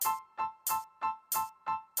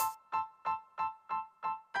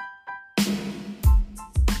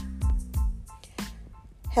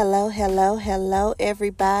Hello, hello, hello,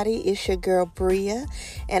 everybody. It's your girl, Bria,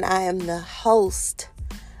 and I am the host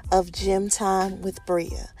of Gym Time with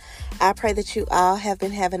Bria. I pray that you all have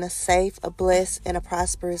been having a safe, a blessed, and a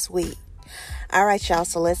prosperous week. All right, y'all,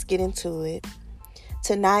 so let's get into it.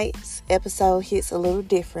 Tonight's episode hits a little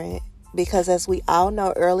different because, as we all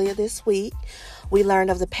know, earlier this week, we learned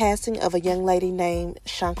of the passing of a young lady named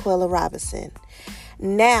Shanquella Robinson.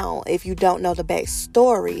 Now, if you don't know the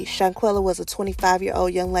backstory, Shanquella was a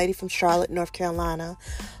 25-year-old young lady from Charlotte, North Carolina,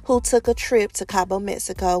 who took a trip to Cabo,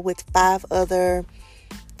 Mexico with 5 other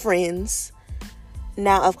friends.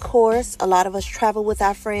 Now, of course, a lot of us travel with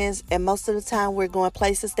our friends, and most of the time we're going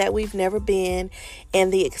places that we've never been,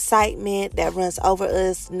 and the excitement that runs over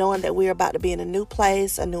us, knowing that we're about to be in a new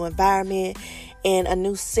place, a new environment, and a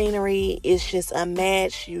new scenery is just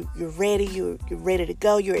unmatched. You're ready. You're ready to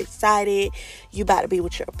go. You're excited. You about to be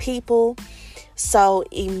with your people. So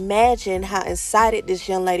imagine how excited this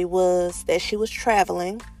young lady was that she was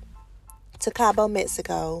traveling to Cabo,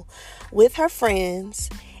 Mexico with her friends,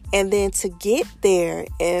 and then to get there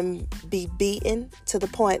and be beaten to the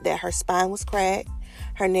point that her spine was cracked,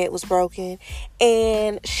 her neck was broken,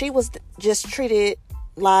 and she was just treated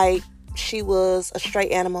like she was a stray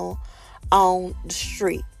animal on the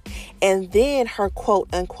street. And then her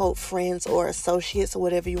quote unquote friends or associates or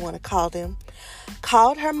whatever you want to call them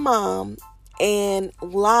called her mom and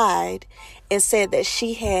lied and said that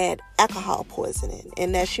she had alcohol poisoning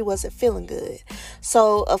and that she wasn't feeling good.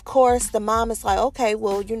 So of course the mom is like, okay,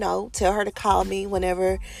 well, tell her to call me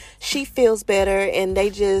whenever she feels better, and they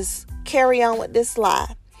just carry on with this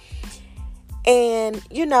lie. And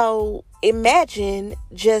imagine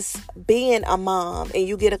just being a mom and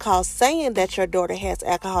you get a call saying that your daughter has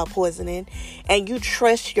alcohol poisoning, and you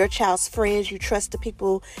trust your child's friends, you trust the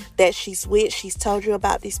people that she's with. She's told you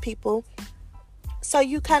about these people. So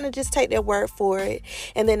you kind of just take their word for it.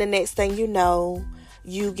 And then the next thing you know,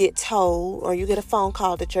 you get told or you get a phone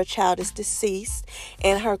call that your child is deceased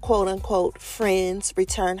and her quote unquote friends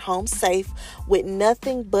return home safe with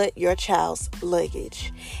nothing but your child's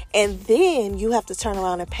luggage. And then you have to turn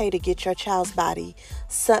around and pay to get your child's body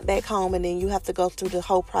sent back home. And then you have to go through the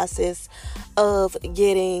whole process of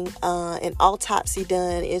getting an autopsy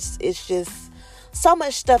done. It's just so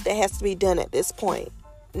much stuff that has to be done at this point.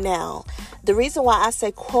 Now, the reason why I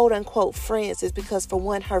say quote unquote friends is because, for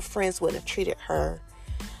one, her friends wouldn't have treated her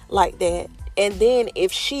like that. And then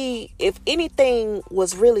if anything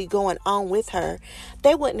was really going on with her,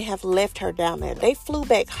 they wouldn't have left her down there. They flew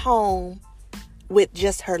back home with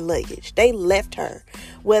just her luggage. They left her,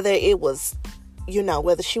 whether it was,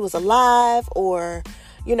 whether she was alive or,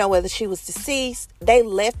 whether she was deceased, they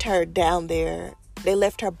left her down there. They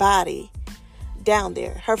left her body down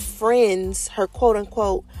there. Her friends, her quote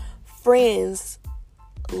unquote friends,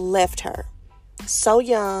 left her. So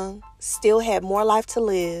young, still had more life to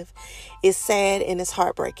live. It's sad and it's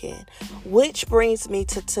heartbreaking. Which brings me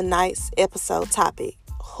to tonight's episode topic: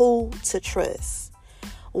 who to trust.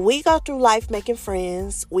 We go through life making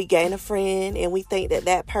friends. We gain a friend and we think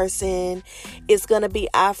that person is going to be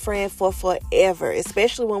our friend for forever.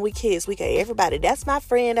 Especially when we kids, we get everybody, that's my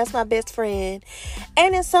friend, that's my best friend.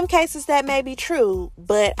 And in some cases that may be true.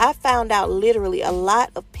 But I found out literally a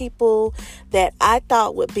lot of people that I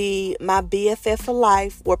thought would be my BFF for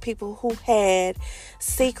life were people who had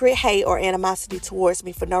secret hate or animosity towards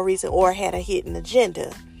me for no reason, or had a hidden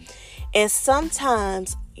agenda. And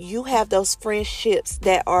sometimes you have those friendships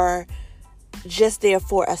that are just there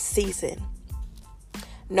for a season.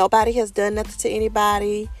 Nobody has done nothing to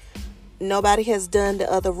anybody. Nobody has done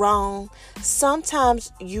the other wrong.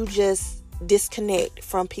 Sometimes you just disconnect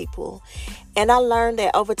from people. And I learned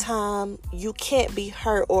that over time, you can't be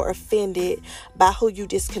hurt or offended by who you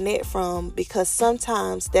disconnect from, because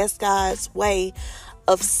sometimes that's God's way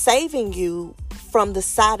of saving you from the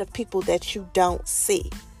side of people that you don't see.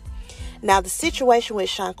 Now, the situation with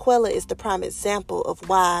Shanquella is the prime example of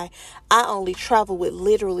why I only travel with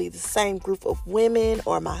literally the same group of women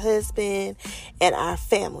or my husband and our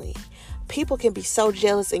family. People can be so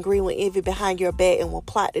jealous and green with envy behind your back and will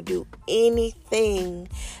plot to do anything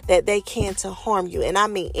that they can to harm you. And I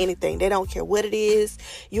mean anything. They don't care what it is.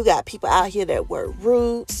 You got people out here that wear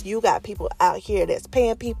roots. You got people out here that's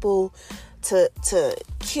paying people to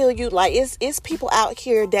kill you. Like, it's people out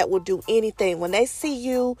here that will do anything when they see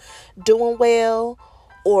you doing well,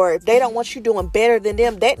 or they don't want you doing better than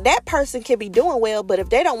them. That person can be doing well, but if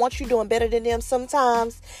they don't want you doing better than them,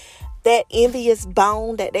 sometimes that envious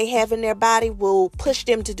bone that they have in their body will push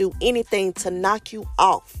them to do anything to knock you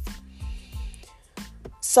off.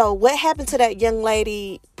 So what happened to that young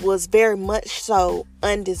lady was very much so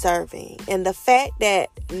undeserving. And the fact that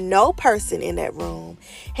no person in that room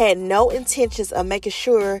had no intentions of making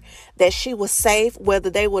sure that she was safe, whether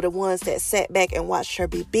they were the ones that sat back and watched her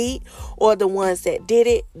be beat or the ones that did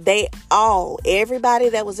it, everybody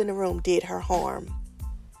that was in the room did her harm.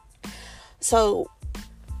 So,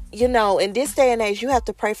 in this day and age, you have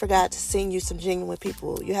to pray for God to send you some genuine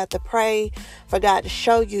people. You have to pray for God to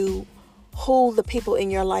show you who the people in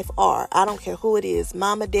your life are. I don't care who it is.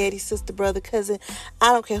 Mama, daddy, sister, brother, cousin.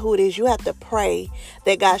 I don't care who it is. You have to pray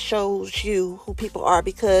that God shows you who people are,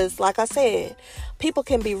 because like I said, people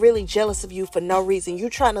can be really jealous of you for no reason. You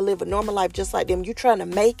trying to live a normal life just like them. You trying to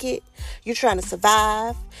make it. You trying to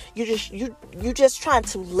survive. You just trying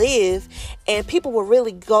to live, and people will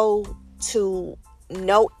really go to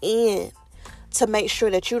no end to make sure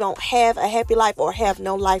that you don't have a happy life or have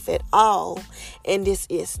no life at all in this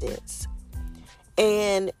instance.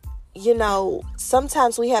 And,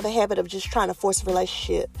 sometimes we have a habit of just trying to force a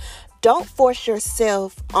relationship. Don't force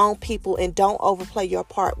yourself on people, and don't overplay your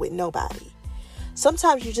part with nobody.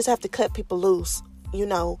 Sometimes you just have to cut people loose.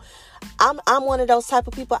 I'm one of those type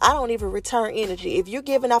of people. I don't even return energy. If you're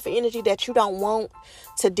giving off an energy that you don't want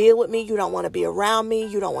to deal with me, you don't want to be around me,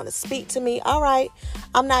 you don't want to speak to me, all right,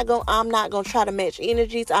 I'm not going to try to match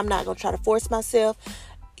energies. I'm not going to try to force myself.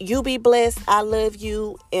 You be blessed. I love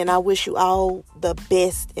you, and I wish you all the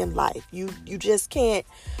best in life. You just can't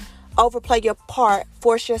overplay your part,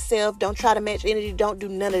 force yourself. Don't try to match energy. Don't do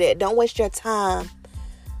none of that. Don't waste your time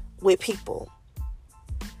with people.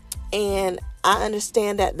 And I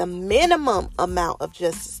understand that the minimum amount of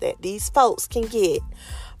justice that these folks can get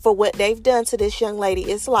for what they've done to this young lady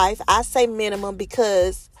is life. I say minimum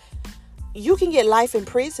because you can get life in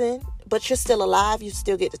prison, but you're still alive. You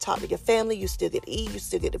still get to talk to your family. You still get to eat. You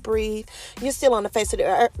still get to breathe. You're still on the face of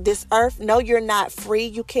this earth. No, you're not free.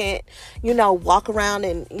 You can't, walk around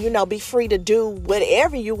and, be free to do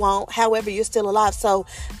whatever you want. However, you're still alive. So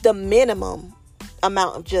the minimum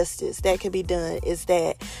amount of justice that can be done is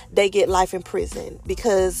that they get life in prison,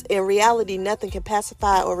 because in reality, nothing can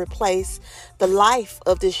pacify or replace the life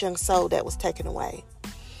of this young soul that was taken away.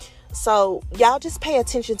 So y'all just pay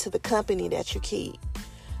attention to the company that you keep.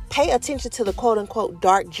 Pay attention to the quote unquote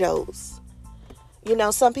dark jokes.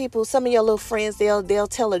 Some of your little friends, they'll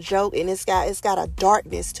tell a joke and it's got a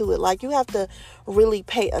darkness to it. Like, you have to really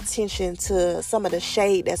pay attention to some of the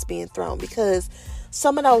shade that's being thrown, because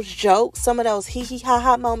some of those jokes, some of those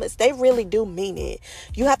hee-hee-ha-ha moments, they really do mean it.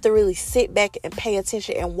 You have to really sit back and pay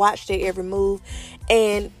attention and watch their every move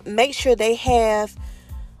and make sure they have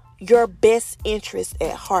your best interest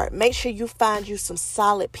at heart. Make sure you find you some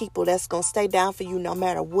solid people that's going to stay down for you no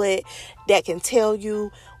matter what, that can tell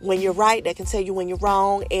you when you're right, that can tell you when you're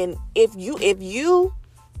wrong. And if you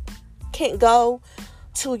can't go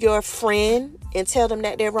to your friend and tell them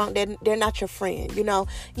that they're wrong, they're not your friend.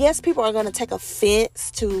 Yes, people are going to take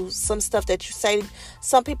offense to some stuff that you say.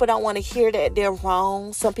 Some people don't want to hear that they're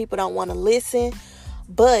wrong. Some people don't want to listen.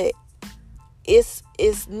 But it's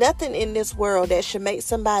nothing in this world that should make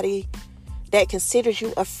somebody that considers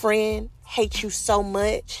you a friend hate you so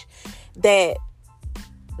much that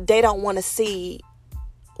they don't want to see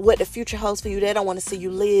what the future holds for you. They don't want to see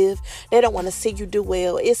you live. They don't want to see you do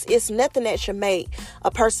well. It's nothing that should make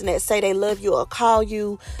a person that say they love you or call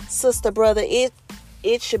you sister, brother.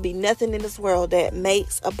 It should be nothing in this world that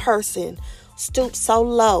makes a person stoop so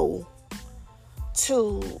low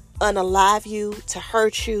to unalive you, to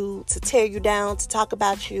hurt you, to tear you down, to talk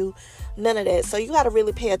about you. None of that. So you got to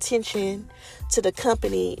really pay attention to the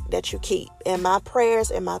company that you keep. And my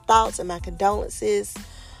prayers and my thoughts and my condolences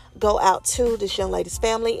go out to this young lady's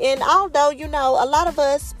family. And although, a lot of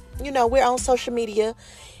us, we're on social media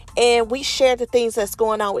and we share the things that's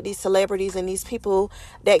going on with these celebrities and these people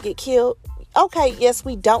that get killed. Okay, yes,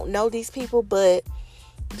 we don't know these people, but,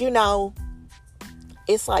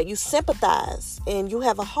 it's like you sympathize and you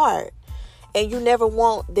have a heart and you never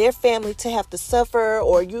want their family to have to suffer,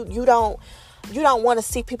 or you don't want to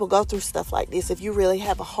see people go through stuff like this. If you really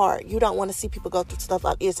have a heart, you don't want to see people go through stuff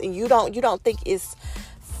like this, and you don't think it's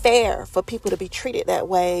fair for people to be treated that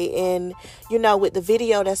way. And with the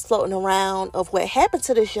video that's floating around of what happened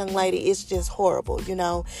to this young lady, it's just horrible.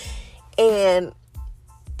 And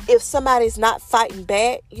if somebody's not fighting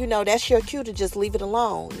back, that's your cue to just leave it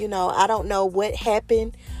alone. I don't know what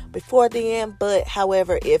happened before then, but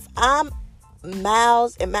however, if I'm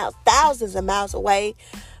miles and miles, thousands of miles away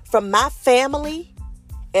from my family,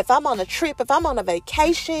 if I'm on a trip, if I'm on a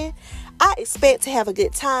vacation, I expect to have a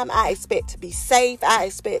good time. I expect to be safe. I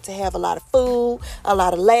expect to have a lot of food, a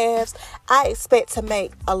lot of laughs. I expect to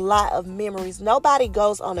make a lot of memories. Nobody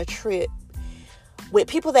goes on a trip with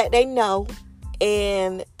people that they know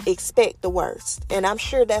and expect the worst. And I'm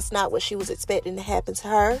sure that's not what she was expecting to happen to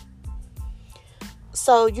her.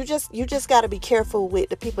 So you just got to be careful with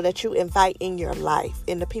the people that you invite in your life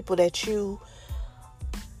and the people that you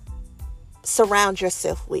surround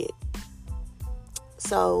yourself with.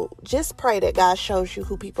 So just pray that God shows you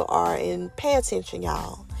who people are and pay attention,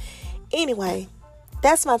 y'all. Anyway,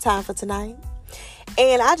 that's my time for tonight.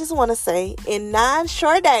 And I just want to say, in 9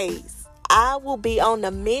 short days, I will be on the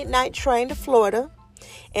midnight train to Florida.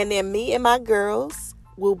 And then me and my girls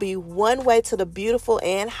will be one way to the beautiful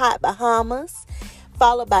and hot Bahamas,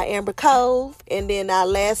 followed by Amber Cove. And then our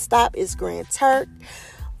last stop is Grand Turk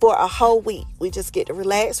for a whole week. We just get to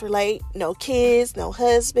relax, relate. No kids, no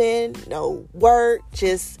husband, no work,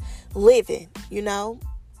 just living, you know.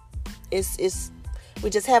 We're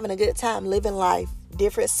just having a good time living life.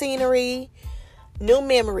 Different scenery, new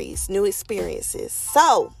memories, new experiences.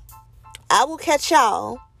 So, I will catch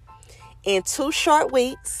y'all in 2 short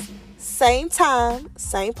weeks. Same time,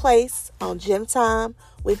 same place on Gym Time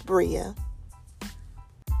with Bria.